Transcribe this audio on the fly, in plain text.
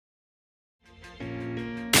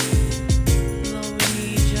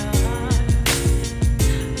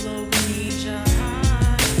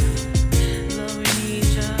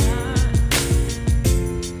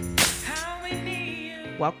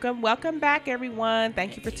Welcome back, everyone.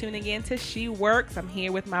 Thank you for tuning in to She Works. I'm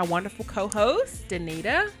here with my wonderful co-host,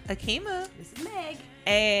 Danita, Akima, This is Meg.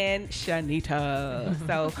 and Shanita.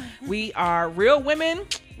 So we are real women,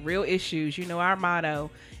 real issues. You know our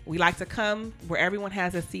motto. We like to come where everyone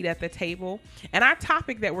has a seat at the table. And our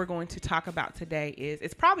topic that we're going to talk about today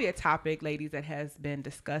it's probably a topic, ladies, that has been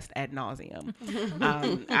discussed ad nauseum.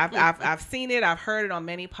 I've seen it. I've heard it on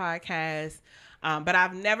many podcasts. But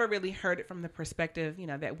I've never really heard it from the perspective,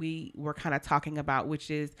 that we were kind of talking about, which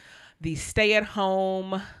is the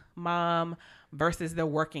stay-at-home mom versus the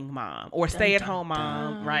working mom, or stay-at-home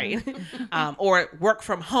mom, right? Or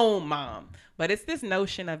work-from-home mom. But it's this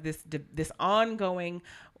notion of this ongoing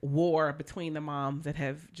war between the moms that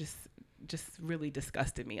have just really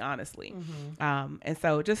disgusted me, honestly. And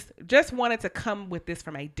so just wanted to come with this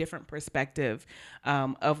from a different perspective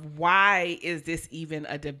of why is this even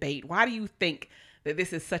a debate? Why do you think that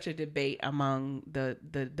this is such a debate among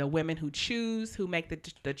the women who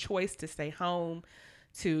make the choice to stay home,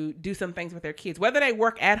 to do some things with their kids, whether they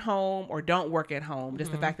work at home or don't work at home,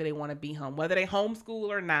 just the fact that they want to be home, whether they homeschool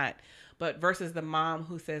or not, but versus the mom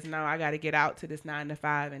who says, no, I got to get out to this 9 to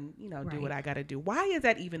 5 and, do what I got to do. Why is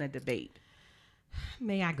that even a debate?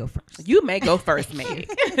 May I go first? You may go first,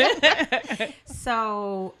 Meg.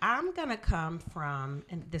 So I'm going to come from,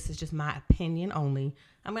 and this is just my opinion only,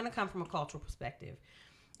 I'm going to come from a cultural perspective.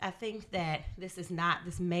 I think that this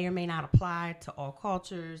may or may not apply to all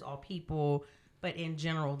cultures, all people, but in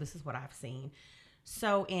general, this is what I've seen.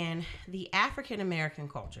 So in the African American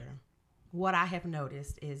culture, what I have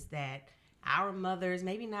noticed is that our mothers,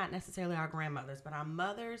 maybe not necessarily our grandmothers, but our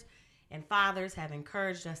mothers and fathers have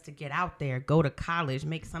encouraged us to get out there, go to college,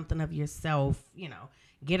 make something of yourself,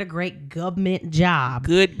 get a great government job.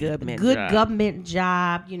 Good government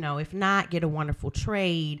job. If not, get a wonderful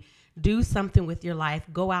trade, do something with your life,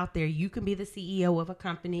 go out there. You can be the CEO of a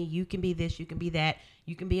company. You can be this, you can be that.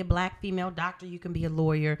 You can be a black female doctor. You can be a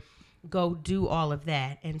lawyer. Go do all of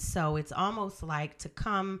that. And so it's almost like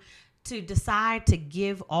to decide to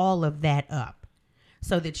give all of that up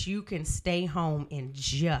so that you can stay home and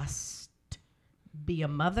just be a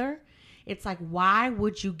mother. It's like, why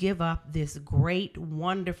would you give up this great,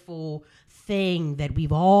 wonderful thing that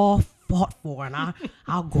we've all fought for, and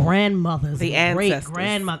our grandmothers, the and ancestors, great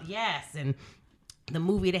grandmother, yes, and the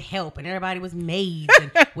movie The Help, and everybody was maids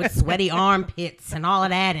and with sweaty armpits and all of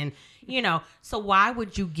that, and so why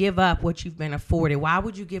would you give up what you've been afforded? Why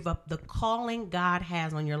would you give up the calling God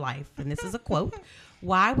has on your life? And this is a quote.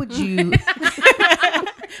 Why would you?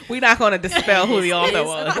 We're not going to dispel who the author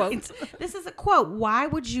was. This is a quote. Why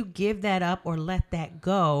would you give that up or let that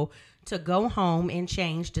go to go home and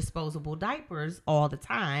change disposable diapers all the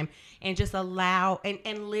time and just allow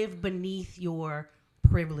and live beneath your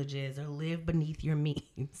privileges or live beneath your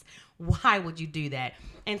means? Why would you do that?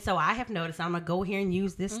 And so I have noticed, I'm going to go here and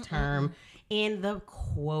use this term in the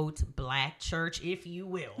quote black church, if you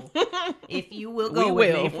will. If you will go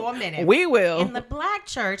with me for a minute. We will. In the black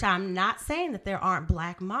church, I'm not saying that there aren't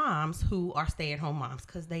black moms who are stay-at-home moms,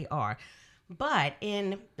 because they are. But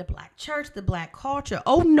in the black church, the black culture,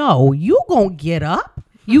 oh no, you gonna get up,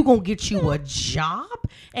 you gonna get you a job,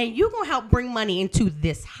 and you gonna help bring money into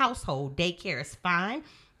this household. Daycare is fine.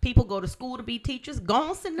 People go to school to be teachers. Go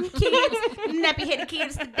and send them kids, them nappy-headed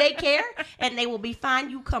kids to daycare, and they will be fine.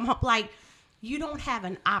 You come home, like, you don't have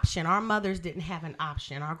an option. Our mothers didn't have an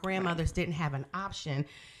option. Our grandmothers didn't have an option.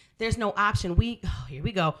 There's no option. Here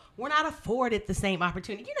we go. We're not afforded the same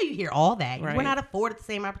opportunity. You hear all that. Right. We're not afforded the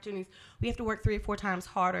same opportunities. We have to work 3 or 4 times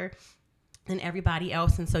harder than everybody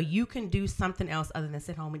else. And so you can do something else other than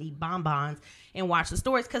sit home and eat bonbons and watch the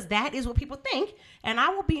stories, because that is what people think. And I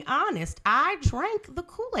will be honest, I drank the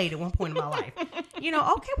Kool-Aid at one point in my life.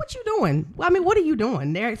 Okay, what you doing? Well, what are you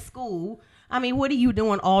doing? They're at school. What are you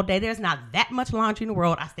doing all day? There's not that much laundry in the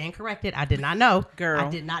world. I stand corrected. I did not know. Girl. I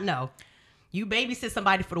did not know. You babysit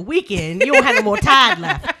somebody for the weekend. You don't have no more Tide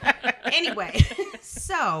left. Anyway,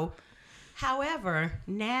 so, however,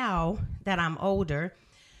 now that I'm older,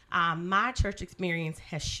 my church experience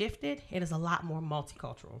has shifted. It is a lot more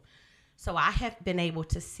multicultural. So I have been able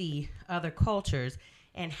to see other cultures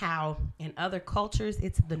and how in other cultures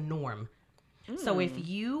it's the norm. So if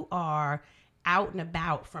you are out and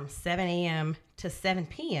about from 7 a.m. to 7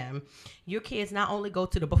 p.m., your kids not only go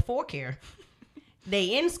to the before care,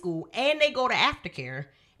 they in school, and they go to aftercare,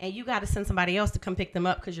 and you got to send somebody else to come pick them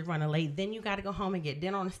up because you're running late. Then you got to go home and get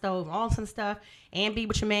dinner on the stove, all some stuff, and be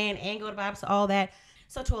with your man, and go to Bible school, all that.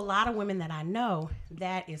 So to a lot of women that I know,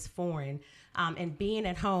 that is foreign. And being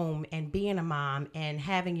at home and being a mom and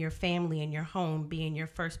having your family and your home being your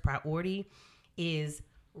first priority is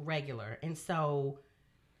regular. And so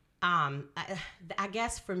I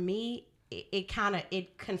guess for me, it kind of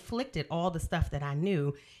it conflicted all the stuff that I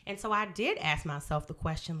knew, and so I did ask myself the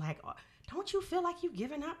question like, don't you feel like you've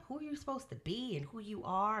given up who you're supposed to be and who you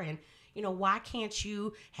are, and why can't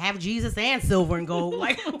you have Jesus and silver and gold?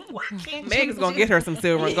 Like, why can't Meg's gonna get her some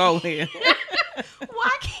silver and gold here.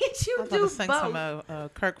 Why can't you do both? Some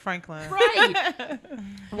Kirk Franklin, right?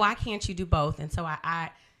 Why can't you do both? And so I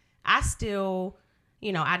still,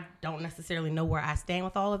 I don't necessarily know where I stand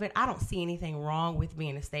with all of it. I don't see anything wrong with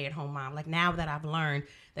being a stay-at-home mom. Like, now that I've learned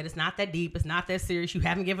that it's not that deep, it's not that serious. You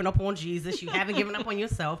haven't given up on Jesus. You haven't given up on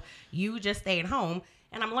yourself. You just stay at home.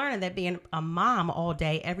 And I'm learning that being a mom all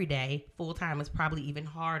day, every day, full-time is probably even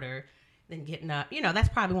harder than getting up. That's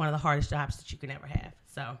probably one of the hardest jobs that you can ever have.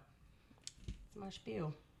 So, that's my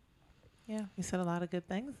spiel. Yeah, you said a lot of good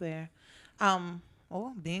things there.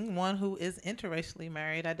 Well, being one who is interracially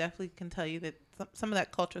married, I definitely can tell you that some of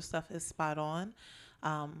that culture stuff is spot on.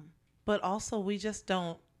 But also, we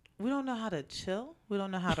don't know how to chill. We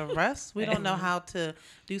don't know how to rest. We don't know how to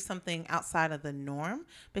do something outside of the norm,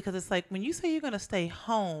 because it's like when you say you're going to stay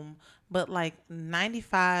home, but like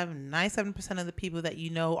 97% of the people that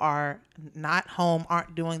are not home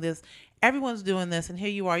aren't doing this. Everyone's doing this. And here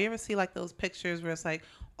you are. You ever see like those pictures where it's like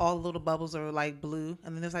all the little bubbles are like blue,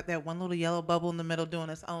 and then there's like that one little yellow bubble in the middle doing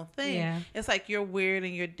its own thing. Yeah. It's like you're weird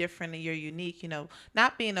and you're different and you're unique,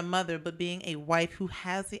 not being a mother, but being a wife who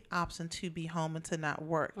has the option to be home and to not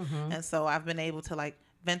work. Mm-hmm. And so I've been able to like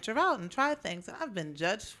venture out and try things, and I've been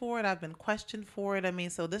judged for it. I've been questioned for it. I mean,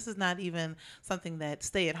 so this is not even something that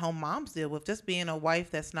stay-at-home moms deal with. Just being a wife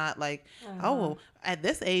that's not like, oh, well, at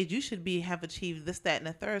this age, you should have achieved this, that, and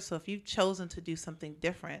the third. So if you've chosen to do something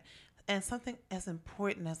different, and something as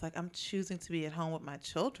important as like I'm choosing to be at home with my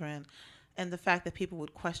children, and the fact that people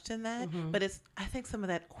would question that. Mm-hmm. But I think some of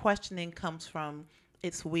that questioning comes from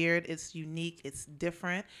it's weird, it's unique, it's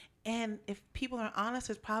different. And if people are honest,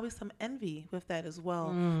 there's probably some envy with that as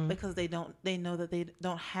well, because they know that they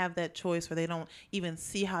don't have that choice, or they don't even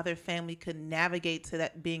see how their family could navigate to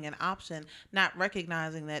that being an option, not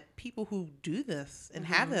recognizing that people who do this and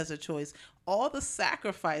have it as a choice, all the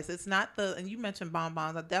sacrifice, it's not and you mentioned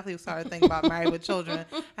bonbons. I definitely started thinking about Married with Children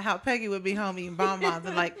and how Peggy would be home eating bonbons,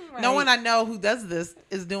 and like no one I know who does this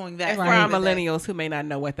is doing that. For our millennials who may not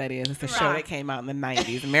know what that is, it's a show that came out in the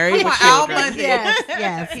 90s, Married with Children.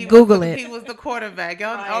 Yes. Google it. He was the quarterback.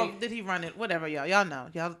 Y'all, did he run it? Whatever, y'all know.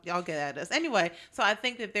 Y'all get at us. Anyway, so I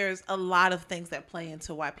think that there's a lot of things that play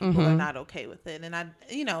into why people are not okay with it. And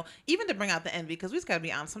even to bring out the envy, because we just got to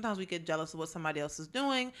be honest, sometimes we get jealous of what somebody else is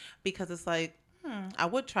doing, because it's like, I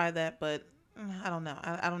would try that, but I don't know.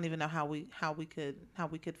 I don't even know how we could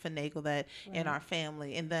finagle that in our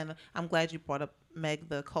family. And then I'm glad you brought up, Meg,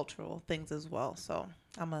 the cultural things as well. So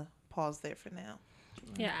I'm gonna pause there for now.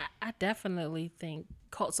 Yeah, I definitely think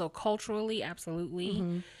so. Culturally,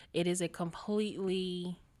 absolutely, it is a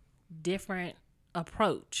completely different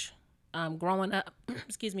approach. Growing up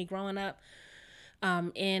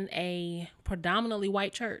in a predominantly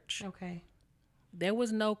white church. Okay. There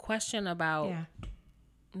was no question about.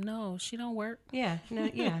 No, she don't work. Yeah,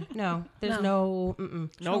 no. There's no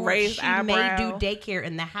raised eyebrow. She may do daycare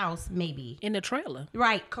in the house, maybe in the trailer.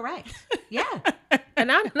 Right, correct. Yeah. And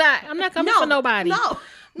I'm not coming for nobody. No.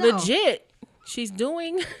 Legit, she's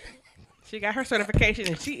doing. She got her certification,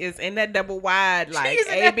 and she is in that double wide, like she's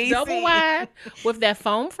in ABC. That double wide with that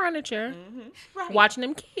foam furniture, watching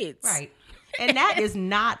them kids. Right. And that is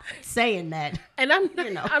not saying that. And I'm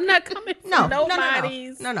not coming for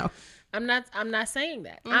nobody's. No. I'm not saying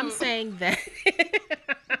that. I'm saying that.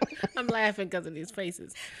 I'm laughing because of these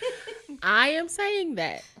faces. I am saying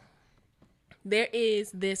that there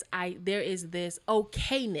is this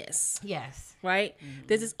okayness. Yes. Right?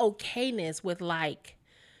 There's this okayness with like,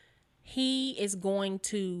 he is going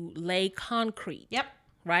to lay concrete. Yep.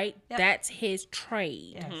 Right? Yep. That's his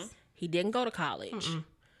trade. Yes. He didn't go to college.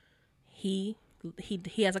 He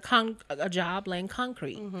has a job laying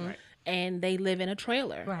concrete. Right. And they live in a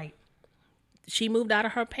trailer. Right. She moved out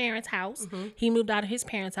of her parents' house. He moved out of his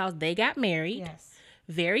parents' house. They got married. Yes.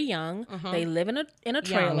 Very young. They live in a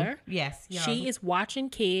trailer. Young. Yes. Young. She is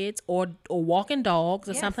watching kids or walking dogs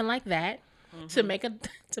or something like that to make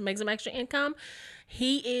some extra income.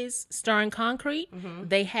 He is stirring concrete.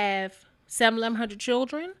 They have 700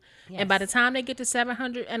 children. Yes. And by the time they get to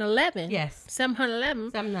 711,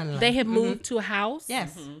 they have moved to a house.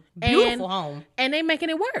 Yes. Beautiful home. And they making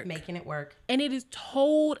it work. And it is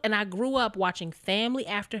and I grew up watching family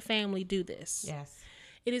after family do this. Yes.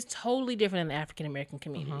 It is totally different in the African American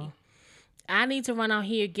community. I need to run out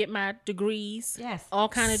here, get my degrees. Yes. All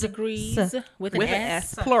kind of degrees with With an an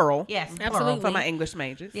S. S, plural. Yes. Absolutely. For my English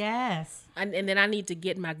majors. Yes. And then I need to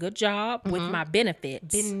get my good job with my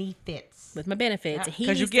benefits. Benefits. With my benefits. And he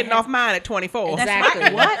Because you're needs to getting have- off mine at 24. Exactly.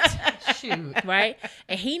 Right. What? Shoot. Right?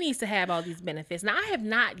 And he needs to have all these benefits. Now, I have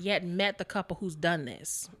not yet met the couple who's done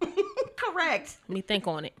this. Correct. Let me think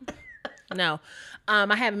on it. No,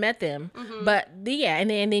 I haven't met them, but and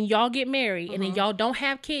then y'all get married, and then y'all don't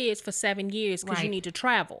have kids for 7 years because you Right. need to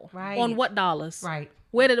travel. Right. On what dollars? Right.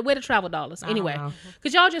 Where the travel dollars? Anyway, know.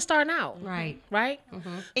 because y'all just starting out. Right. Right.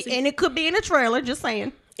 And it could be in a trailer, just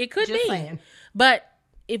saying. It could Just be. saying. But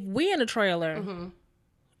if we in a trailer,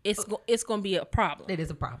 it's gonna be a problem. It is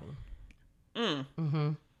a problem. It's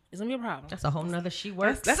gonna be a problem. That's a whole nother she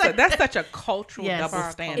works. That's such a cultural Yes. double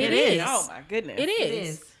standard. It is. Oh my goodness. It is. It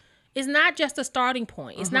is. It's not just a starting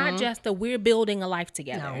point. It's not just a we're building a life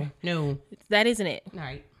together. No. That isn't it.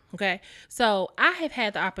 Right. Okay. So I have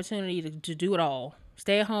had the opportunity to do it all.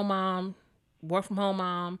 Stay at home mom, work from home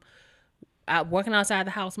mom, working outside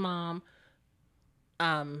the house mom,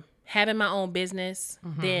 having my own business,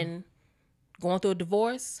 then going through a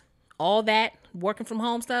divorce, all that, working from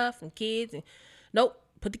home stuff and kids. And nope,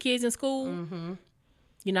 put the kids in school.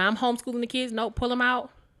 You know, I'm homeschooling the kids. Nope, pull them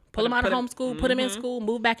out. Pull them out of homeschool, put them in school,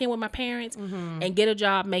 move back in with my parents, and get a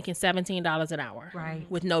job making $17 an hour. Right.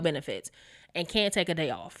 With no benefits. And can't take a day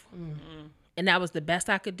off. And that was the best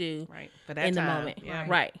I could do Right. For that in the time. moment. Yeah.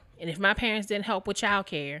 Right. And if my parents didn't help with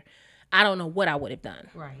childcare, I don't know what I would have done.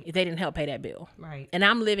 Right. If they didn't help pay that bill. Right. And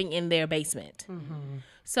I'm living in their basement.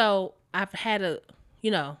 So I've had a,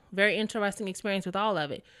 very interesting experience with all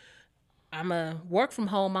of it. I'm a work from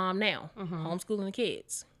home mom now, homeschooling the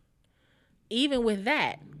kids. Even with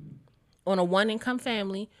that, on a one income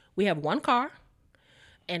family, we have one car.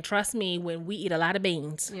 And trust me, when we eat a lot of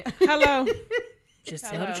beans, Hello. just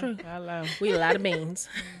tell the truth. Hello. We eat a lot of beans.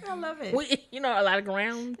 I love it. We, a lot of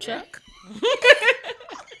ground chuck.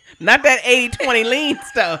 Not that 80-20 lean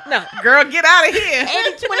stuff. No. Girl, get out of here.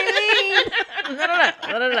 80-20 lean.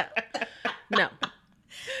 No.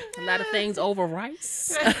 A lot of things over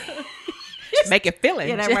rice. Make it filling.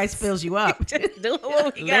 Yeah, that rice fills you up. Do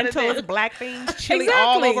what we gotta Lentils, do. black beans, chili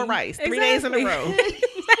all Exactly. over rice. 3 days in a row.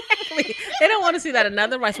 Exactly. They don't want to see that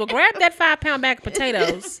another rice. Well, grab that 5-pound bag of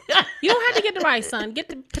potatoes. You don't have to get the rice, son. Get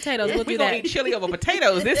the potatoes. We'll We do gonna that. eat chili over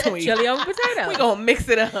potatoes this week. Chili over potatoes. We gonna mix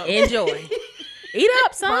it up. Enjoy. Eat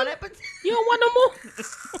up, son. You don't want no more.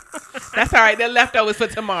 That's all right. They're leftovers for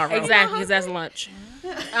tomorrow. Exactly, because that's lunch.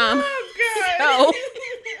 Oh, So,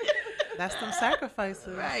 That's them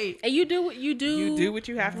sacrifices. Right. and you do what you do. You do what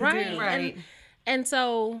you have to right. do. Right. And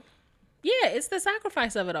so, yeah, it's the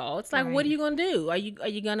sacrifice of it all. It's like, what are you gonna do? Are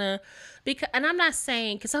you gonna? Because, and I'm not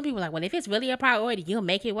saying, because some people are like, well, if it's really a priority, you'll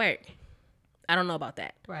make it work. I don't know about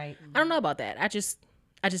that. Right. I don't know about that. I just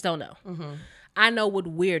don't know. I know what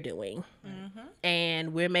we're doing,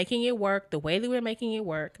 and we're making it work the way that we're making it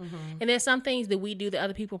work. And there's some things that we do that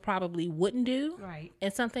other people probably wouldn't do, Right.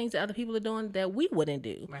 and some things that other people are doing that we wouldn't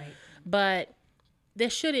do. Right. But there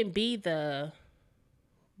shouldn't be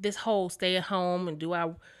this whole stay at home and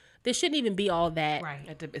there shouldn't even be all that. Right.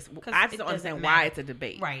 I just don't understand why it's a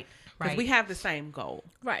debate. Right. Because Right. we have the same goal.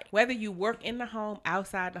 Right. Whether you work in the home,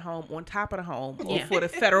 outside the home, on top of the home, or Yeah. for the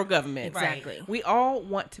federal government. Exactly. We all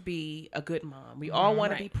want to be a good mom. We all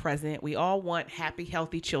want to be Right. present. We all want happy,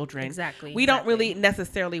 healthy children. Exactly. We don't really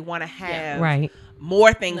necessarily want to have Right.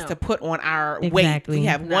 more things No. to put on our weight. Exactly. We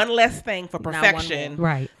have one less thing for one perfection more.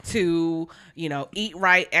 Right. to, eat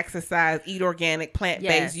right, exercise, eat organic,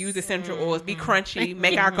 plant-based, Yes. use essential oils, be crunchy,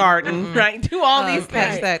 make our garden, right? Do all these Catch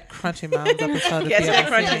things. that Crunchy Moms episode. Yes, if you that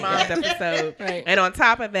haven't seen Crunchy it Moms yet. episode. Right. And on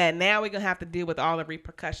top of that, now we're gonna have to deal with all the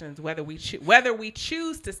repercussions, whether we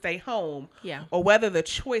choose to stay home, Yeah. or whether the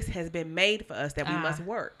choice has been made for us that we must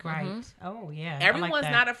work. Right. Oh yeah. Everyone's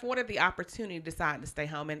not afforded the opportunity to decide to stay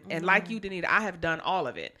home, and like you, Danita, I have done all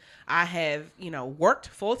of it. I have, worked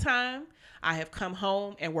full time. I have come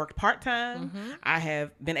home and worked part time. I have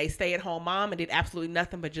been a stay at home mom and did absolutely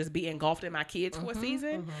nothing but just be engulfed in my kids for a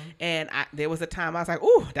season. And there was a time I was like,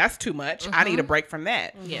 "Ooh, that's too much. I need a break from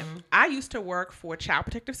that." Yeah. I used to work for Child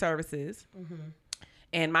Protective Services.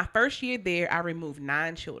 And my first year there, I removed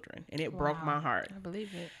 9 children, and it broke my heart. I believe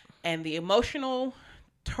it. And the emotional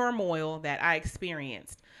turmoil that I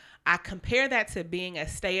experienced, I compare that to being a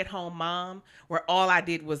stay-at-home mom where all I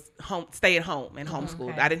did was stay at home and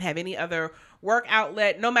homeschooled. Okay. I didn't have any other work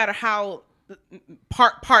outlet, no matter how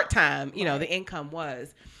part-time, the income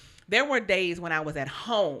was. There were days when I was at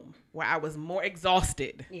home where I was more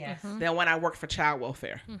exhausted Yes. than when I worked for child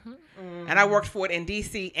welfare. And I worked for it in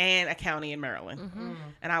D.C. and a county in Maryland.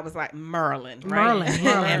 And I was like, Maryland, right? Maryland, and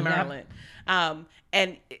yeah. Maryland.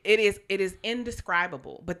 And it is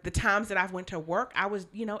indescribable. But the times that I've went to work, I was,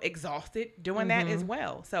 exhausted doing that as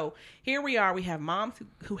well. So here we are. We have moms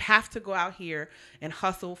who have to go out here and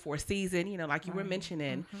hustle for a season, like you were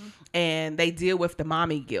mentioning, and they deal with the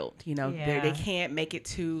mommy guilt. They can't make it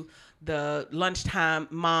to the lunchtime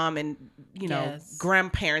mom and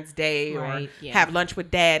grandparents' day, or have lunch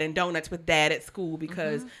with dad and donuts with dad at school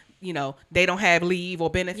because they don't have leave or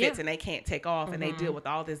benefits and they can't take off, and they deal with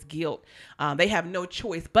all this guilt. They have no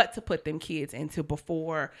choice but to put them kids into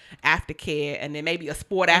before, after care, and then maybe a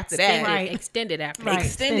sport after that. Extended after.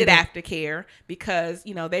 Extended aftercare, because,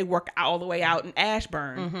 they work all the way out in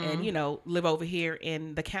Ashburn and, live over here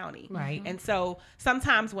in the county. Right. And so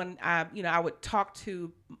sometimes when I would talk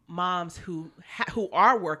to moms who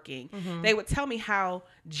are working, they would tell me how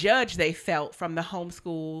judged they felt from the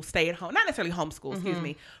homeschool, stay-at-home, not necessarily homeschool, excuse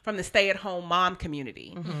me, from the stay-at-home mom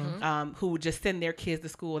community, who would just send their kids to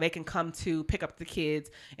school. They can come to pick up the kids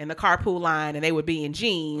in the carpool line, and they would be in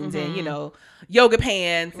jeans and, yoga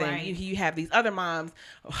pants. And you have these other moms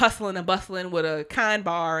hustling and bustling with a Kind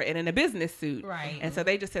bar and in a business suit. Right. And so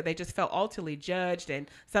they just said they just felt ultimately judged. And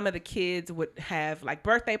some of the kids would have like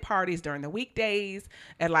birthday parties during the weekdays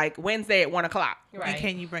at like Wednesday at 1:00. Right. And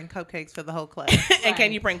can you bring cupcakes for the whole class? And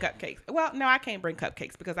can you bring cupcakes? Well, no, I can't bring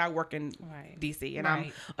cupcakes because I work in DC and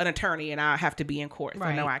I'm an attorney and I have to be in court.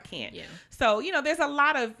 So no, I can't. Yeah. So, there's a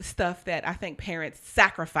lot of stuff that I think parents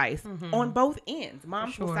sacrifice on both ends.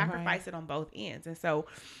 Moms will sacrifice it on both ends. And so,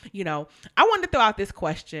 I wanted to throw out this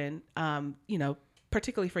question,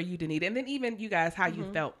 particularly for you, Danita, and then even you guys, how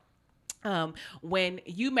you felt when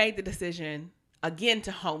you made the decision again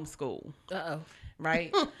to homeschool.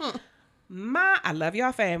 Right? I love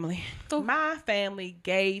y'all family. My family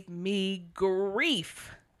gave me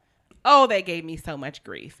grief. Oh, they gave me so much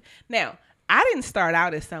grief. Now, I didn't start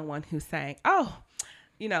out as someone who's saying, I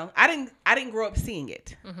didn't grow up seeing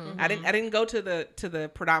it. I didn't go to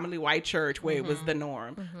the predominantly white church where it was the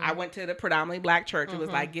norm. I went to the predominantly black church. It was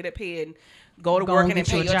like, get up here and go to work and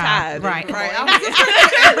pay your tithes. Right.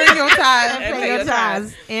 And bring your tithes. And pay your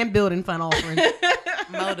tithes. And building fund offering.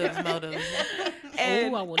 Motives.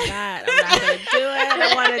 And I will not. I'm not going to do it.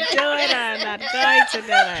 I want to do it. I'm not going to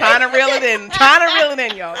do it. Trying to reel it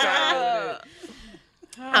in, y'all.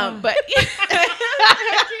 But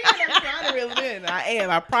I'm trying to reel it in. I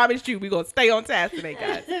am. I promise you, we're going to stay on task today,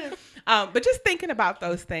 guys. But just thinking about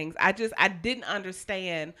those things, I didn't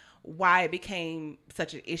understand why it became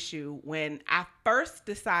such an issue. When I first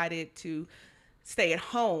decided to stay at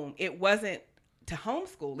home, it wasn't to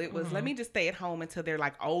homeschool. It was, let me just stay at home until they're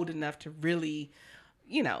like old enough to really,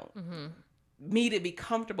 me to be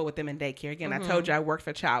comfortable with them in daycare. Again, I told you I worked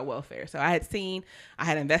for child welfare. So I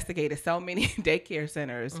had investigated so many daycare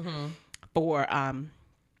centers for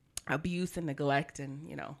abuse and neglect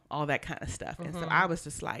and, all that kind of stuff. And so I was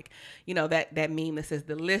just like, that meme that says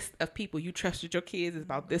the list of people you trusted your kids is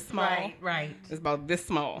about this small. Right. It's about this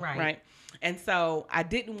small. Right. And so I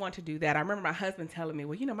didn't want to do that. I remember my husband telling me,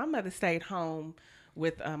 well, my mother stayed home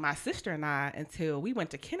with my sister and I until we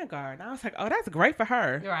went to kindergarten. I was like, oh, that's great for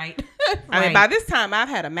her. Right. I mean, by this time I've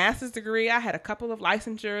had a master's degree. I had a couple of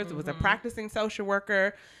licensures. I was a practicing social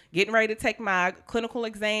worker, getting ready to take my clinical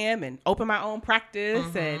exam and open my own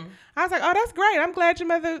practice. And I was like, oh, that's great. I'm glad your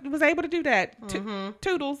mother was able to do that.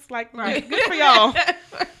 Toodles. Like, good for y'all.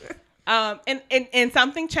 And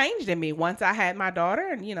something changed in me once I had my daughter,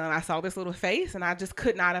 and and I saw this little face, and I just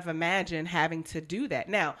could not have imagined having to do that.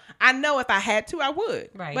 Now, I know if I had to, I would,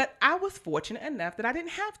 but I was fortunate enough that I didn't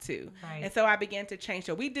have to. And so I began to change.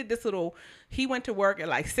 So we did this he went to work at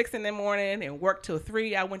like 6 a.m. and worked till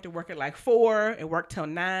 3. I went to work at like 4 and worked till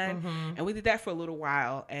 9. And we did that for a little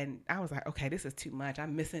while. And I was like, okay, this is too much.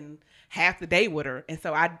 I'm missing half the day with her. And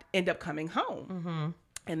so I end up coming home.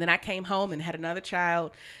 And then I came home and had another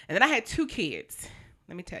child. And then I had 2 kids.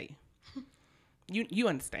 Let me tell you. You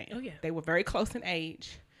understand. Oh, yeah. They were very close in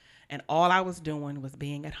age. And all I was doing was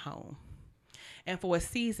being at home. And for a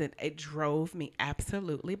season, it drove me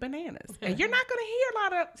absolutely bananas. And you're not going to hear a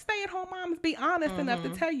lot of stay-at-home moms be honest enough to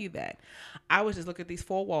tell you that. I would just look at these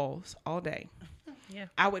 4 walls all day. Yeah.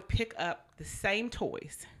 I would pick up the same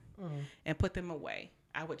toys and put them away.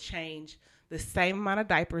 I would change the same amount of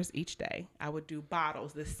diapers each day. I would do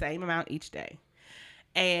bottles the same amount each day.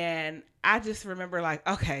 And I just remember like,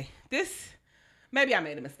 okay, maybe I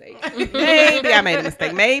made a mistake.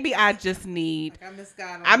 Maybe I just need. Like I miss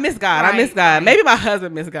God. I miss God. Maybe my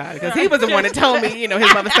husband missed God because he was the one that told me,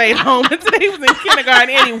 his mother stayed home until he was in kindergarten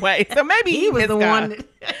anyway. So maybe he was the one.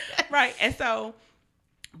 Right. And so,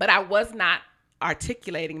 but I was not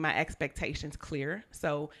articulating my expectations clear.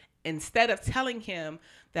 So instead of telling him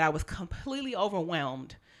that I was completely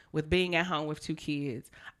overwhelmed with being at home with 2 kids,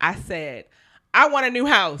 I said, I want a new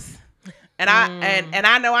house. And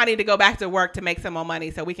I know I need to go back to work to make some more money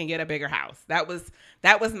so we can get a bigger house. That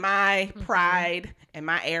was my pride and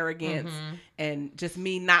my arrogance and just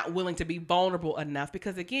me not willing to be vulnerable enough.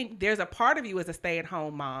 Because again, there's a part of you as a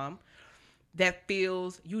stay-at-home mom that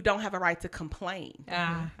feels you don't have a right to complain.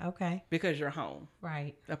 Okay. Because you're home.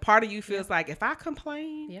 Right. A part of you feels like if I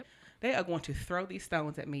complain, Yep. they are going to throw these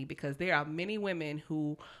stones at me, because there are many women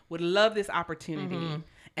who would love this opportunity.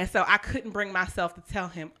 And so I couldn't bring myself to tell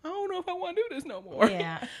him, I don't know if I want to do this no more.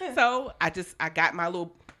 Yeah. So I got my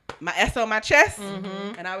S on my chest,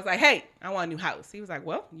 and I was like, hey, I want a new house. He was like,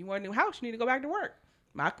 well, you want a new house, you need to go back to work.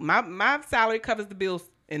 My salary covers the bills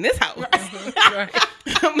in this house.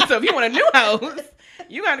 So if you want a new house,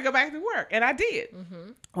 you got to go back to work. And I did.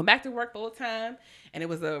 Went back to work full time. And it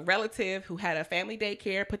was a relative who had a family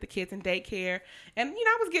daycare, put the kids in daycare. And,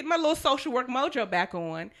 I was getting my little social work mojo back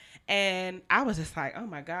on. And I was just like, oh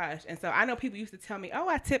my gosh. And so I know people used to tell me, oh,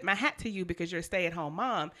 I tip my hat to you because you're a stay-at-home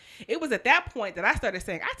mom. It was at that point that I started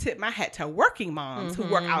saying, I tip my hat to working moms who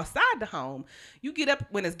work outside the home. You get up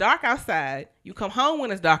when it's dark outside. You come home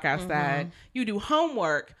when it's dark outside. You do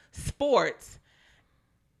homework, sports,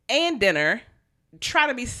 and dinner. Try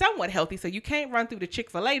to be somewhat healthy so you can't run through the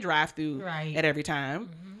Chick-fil-A drive-through at every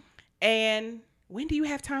time. And when do you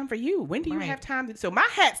have time for you? When do you have time so my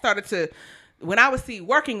hat started to, when I would see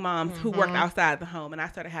working moms who worked outside the home, and I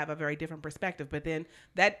started to have a very different perspective. But then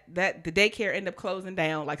that the daycare ended up closing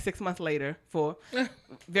down like 6 months later for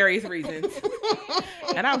various reasons.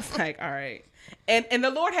 And I was like, all right. And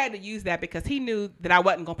the Lord had to use that because he knew that I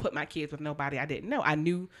wasn't going to put my kids with nobody I didn't know. I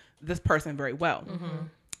knew this person very well.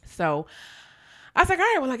 So I was like, all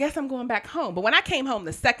right, well, I guess I'm going back home. But when I came home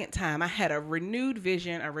the second time, I had a renewed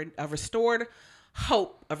vision, a restored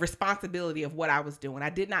hope of responsibility of what I was doing. I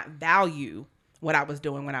did not value what I was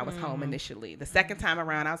doing when I was home initially. The second time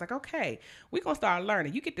around, I was like, okay, we're going to start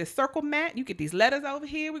learning. You get this circle mat, you get these letters over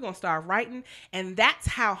here, we're going to start writing. And that's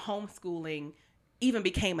how homeschooling even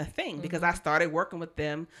became a thing, because I started working with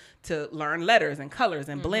them to learn letters and colors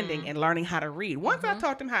and blending and learning how to read. Once I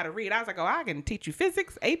taught them how to read, I was like, oh, I can teach you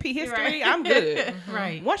physics, AP history. I'm good.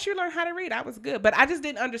 Right. Once you learn how to read, I was good. But I just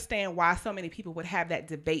didn't understand why so many people would have that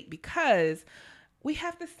debate, because we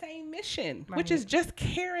have the same mission, which is just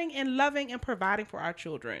caring and loving and providing for our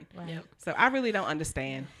children. Right. Yep. So I really don't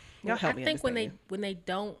understand. Y'all help me I think understand. when they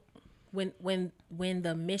don't, when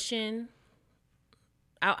the mission,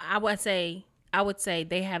 I would say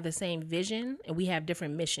they have the same vision and we have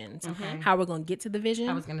different missions. How we're going to get to the vision.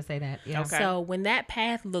 I was going to say that. Yeah. Okay. So when that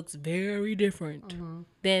path looks very different,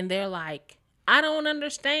 then they're like, I don't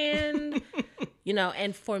understand,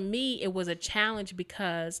 and for me, it was a challenge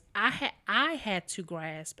because I had to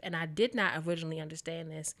grasp, and I did not originally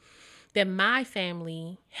understand this, that my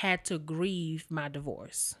family had to grieve my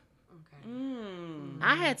divorce.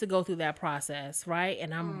 I had to go through that process, right?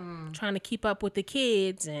 And I'm trying to keep up with the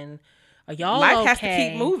kids, and are y'all Life okay? has to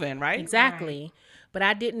keep moving, right? Exactly. Right. But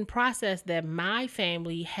I didn't process that my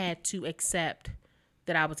family had to accept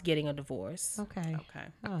that I was getting a divorce. Okay.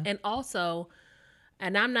 And also,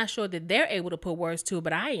 and I'm not sure that they're able to put words to it,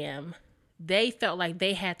 but I am. They felt like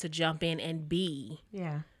they had to jump in and be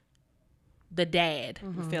the dad.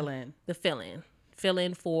 Fill in. The fill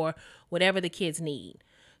in for whatever the kids need.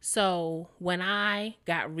 So when I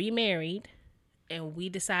got remarried and we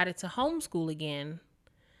decided to homeschool again,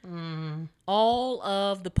 all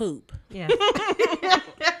of the poop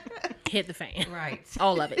hit the fan. Right.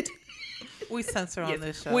 All of it. We censor on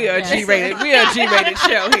this show. We are G-rated. We are a G-rated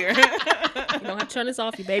show here. You don't have to turn this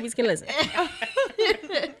off. Your babies can listen.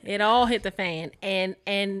 It all hit the fan, and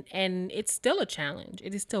it's still a challenge.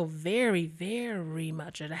 It is still very, very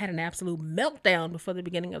much. I had an absolute meltdown before the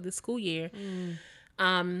beginning of the school year,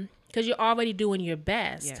 because you're already doing your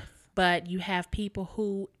best, but you have people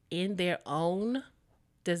who, in their own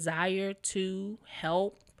desire to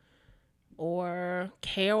help or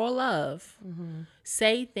care or love,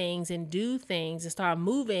 say things and do things and start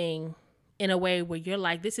moving in a way where you're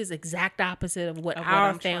like, this is exact opposite of what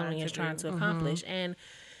our family is trying to accomplish. And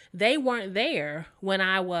they weren't there when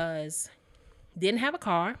I didn't have a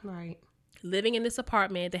car, Right. living in this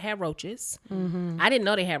apartment that had roaches. I didn't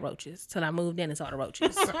know they had roaches till I moved in and saw the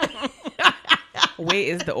roaches. Where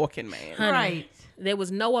is the Orkin man? Honey, Right. there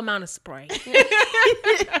was no amount of spray.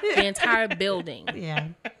 The entire building Yeah.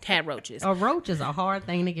 had roaches. A roach is a hard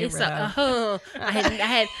thing to get rid of. I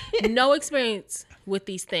had no experience with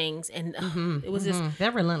these things, and it was just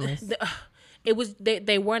They're relentless. it was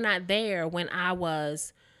they were not there when I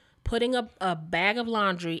was putting a bag of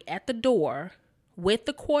laundry at the door with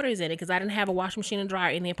the quarters in it, because I didn't have a washing machine and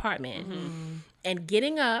dryer in the apartment, and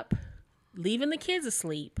getting up, leaving the kids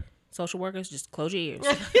asleep. Social workers, just close your ears.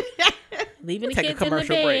 Leaving the Take a kids in the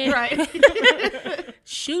commercial break. bed, Right.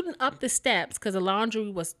 shooting up the steps because the laundry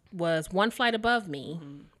was one flight above me,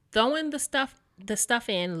 throwing the stuff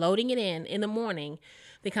in, loading it in the morning,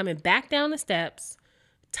 then coming back down the steps,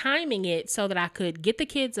 timing it so that I could get the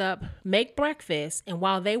kids up, make breakfast, and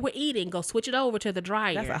while they were eating, go switch it over to the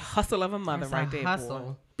dryer. That's a hustle of a mother That's right a there, hustle.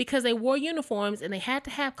 boy. Because they wore uniforms and they had to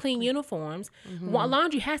have clean uniforms.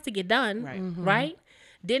 Laundry has to get done, Right. right?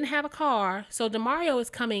 Didn't have a car. So DeMario is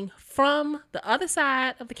coming from the other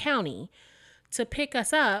side of the county to pick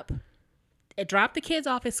us up and drop the kids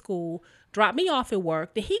off at school, drop me off at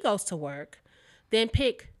work. Then he goes to work, then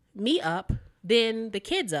pick me up, then the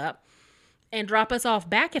kids up, and drop us off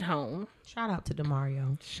back at home. Shout out to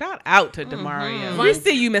DeMario. Shout out to DeMario. We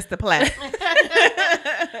see you, Mr. Platt.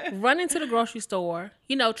 Run into the grocery store,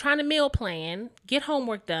 trying to meal plan, get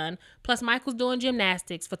homework done. Plus Michael's doing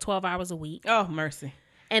gymnastics for 12 hours a week. Oh, mercy.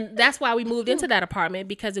 And that's why we moved into that apartment,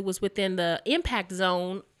 because it was within the impact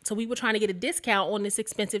zone. So we were trying to get a discount on this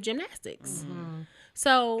expensive gymnastics.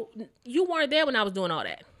 So you weren't there when I was doing all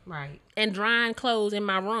that. Right. And drying clothes in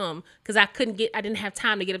my room because I didn't have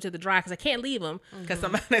time to get up to the dryer because I can't leave them. Because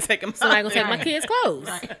somebody take them. Somebody gonna take my kids' clothes.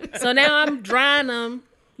 So now I'm drying them,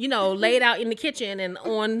 laid out in the kitchen and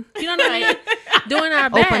on, what I mean? Doing our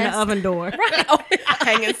best. Open the oven door. Right.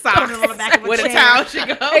 Hanging socks on the back of a with a chair. towel she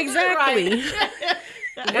goes. Exactly.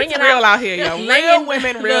 It's real out here, yo. Real laying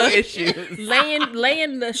women, real the- issues.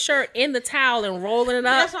 laying the shirt in the towel and rolling it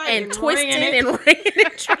up That's right, and and twisting wringing and wringing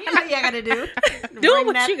it. You know what you gotta do. Doing Bring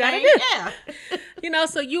what that you gotta thing. do. Yeah.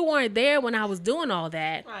 So you weren't there when I was doing all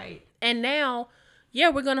that. Right. And now,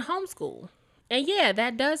 we're going to homeschool. And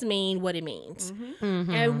that does mean what it means.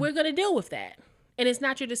 And we're going to deal with that. And it's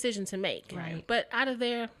not your decision to make. Right. But out of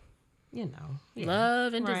their You know. Yeah.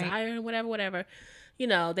 love and Right. desire and whatever,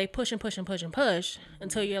 they push and push and push and push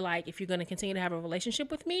until you're like, if you're going to continue to have a relationship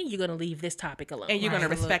with me, you're going to leave this topic alone. And you're going to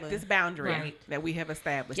respect Absolutely. this boundary Right. that we have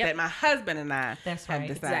established, Yep. that my husband and I That's have right.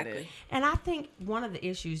 decided. Exactly. And I think one of the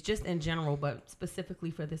issues, just in general, but specifically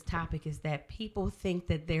for this topic, is that people think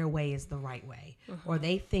that their way is the right way. Or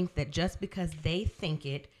they think that just because they think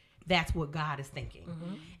it, that's what God is thinking.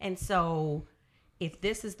 And so if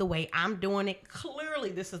this is the way I'm doing it, clearly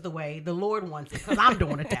this is the way the Lord wants it, because I'm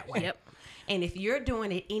doing it that way. Yep. And if you're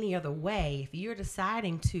doing it any other way, if you're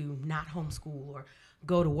deciding to not homeschool or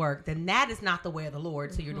go to work, then that is not the way of the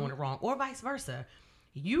Lord, so you're doing it wrong. Or vice versa.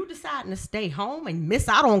 You deciding to stay home and miss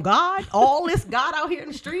out on God, all this God out here in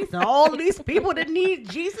the streets, and all these people that need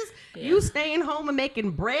Jesus, you staying home and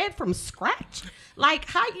making bread from scratch. Like,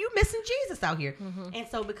 how you missing Jesus out here? And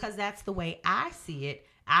so because that's the way I see it,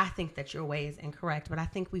 I think that your way is incorrect. But I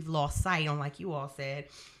think we've lost sight on, like you all said,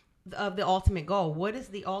 of the ultimate goal. What is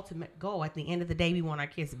the ultimate goal? At the end of the day, we want our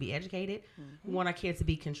kids to be educated. We want our kids to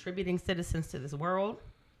be contributing citizens to this world.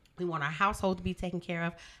 We want our household to be taken care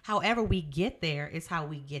of. However we get there is how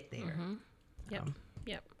we get there.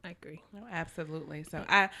 Yep. I agree. No, absolutely. So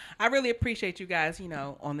I really appreciate you guys,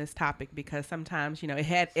 on this topic, because sometimes,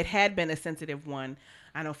 it had been a sensitive one.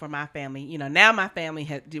 I know for my family, now my family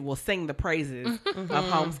will sing the praises of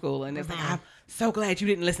homeschooling. It's like, I'm so glad you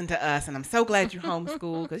didn't listen to us, and I'm so glad you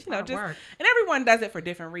homeschool, because Hard just work. and everyone does it for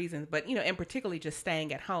different reasons, but in particularly just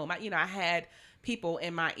staying at home. I had people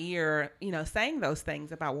in my ear, saying those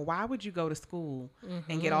things about, well, why would you go to school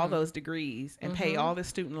and get all those degrees and pay all this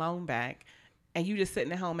student loan back, and you just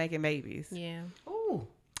sitting at home making babies? Yeah. Ooh,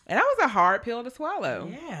 And that was a hard pill to swallow.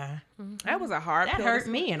 yeah. That was a hard That pill. hurt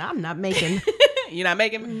me, and I'm not making. You're not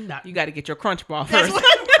making. No. You got to get your crunch ball That's first.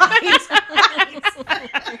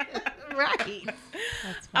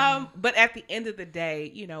 right. But at the end of the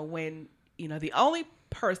day, when the only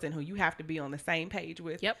person who you have to be on the same page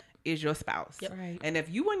with Yep. is your spouse. Yep. Right. And if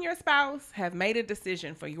you and your spouse have made a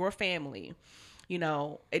decision for your family,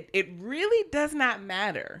 it really does not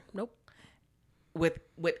matter Nope. with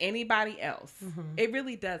anybody else. It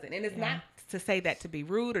really doesn't. And it's not to say that to be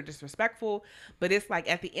rude or disrespectful, but it's like,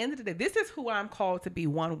 at the end of the day, this is who I'm called to be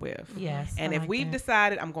one with. Yes. And I if like we've that.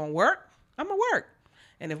 decided I'm going to work, I'm going to work.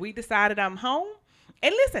 And if we decided I'm home,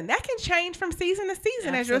 and listen, that can change from season to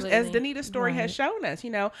season, as Absolutely. Danita's story has shown us.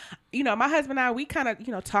 My husband and I, we kind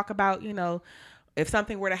of, talk about, if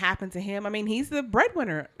something were to happen to him. I mean, he's the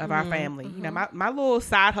breadwinner of our family. My little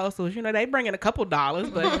side hustles, they bring in a couple dollars,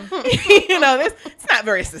 but it's not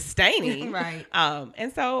very sustaining. Right.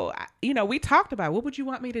 And so, we talked about, what would you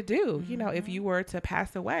want me to do, if you were to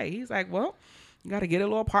pass away? He's like, well, you got to get a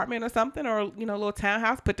little apartment or something, or, a little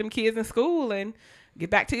townhouse, put them kids in school, and get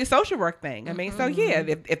back to your social work thing. I mean, so yeah,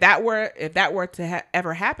 if that were to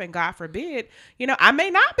ever happen, God forbid, I may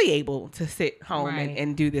not be able to sit home Right.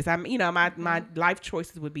 and do this. I'm, my life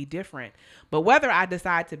choices would be different. But whether I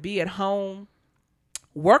decide to be at home,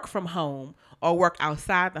 work from home, or work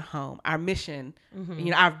outside the home, our mission,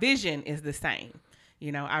 our vision is the same.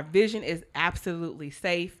 Our vision is absolutely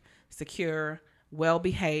safe, secure,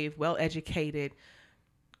 well-behaved, well-educated,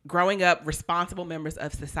 growing up responsible members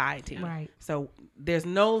of society. Right. So there's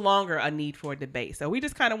no longer a need for a debate. So we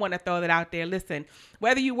just kind of want to throw that out there. Listen,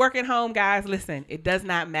 whether you work at home, guys, listen, it does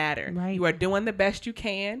not matter. Right. You are doing the best you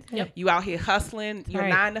can. Yep. You out here hustling your Right.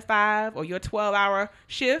 9 to 5 or your 12-hour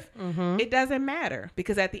shift. It doesn't matter,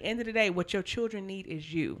 because at the end of the day, what your children need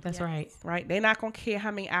is you. That's right. Right? They're not going to care how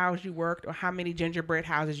many hours you worked or how many gingerbread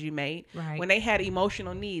houses you made. Right. When they had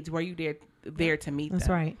emotional needs, were you there to meet That's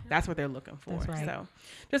them? right. That's what they're looking for. That's right. So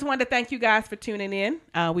just wanted to thank you guys for tuning in.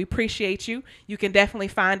 We appreciate you. You can definitely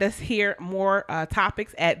find us here, more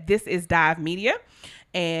topics at This Is Dive Media.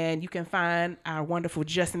 And you can find our wonderful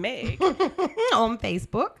Just Meg. On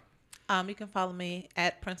Facebook. You can follow me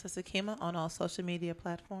at Princess Akima on all social media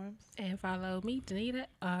platforms. And follow me,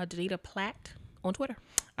 Danita Platt, on Twitter.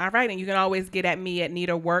 All right. And you can always get at me at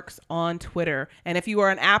Nita Works on Twitter. And if you are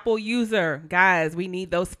an Apple user, guys, we need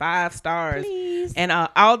those 5 stars. Please. And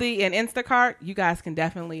Aldi and Instacart, you guys can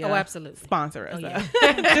definitely absolutely. sponsor us. Oh,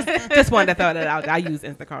 yeah. just wanted to throw that out. I use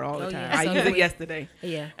Instacart all the Oh, time. yeah. I So used do it we. yesterday.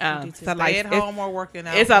 Yeah. Um, we do too. so like, Stay at home or working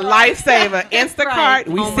out. It's a lifesaver. Instacart, Right.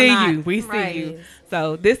 we Home or see not. you. We see Right. you.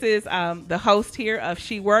 So this is the host here of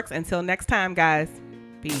She Works. Until next time, guys.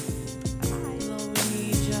 Peace.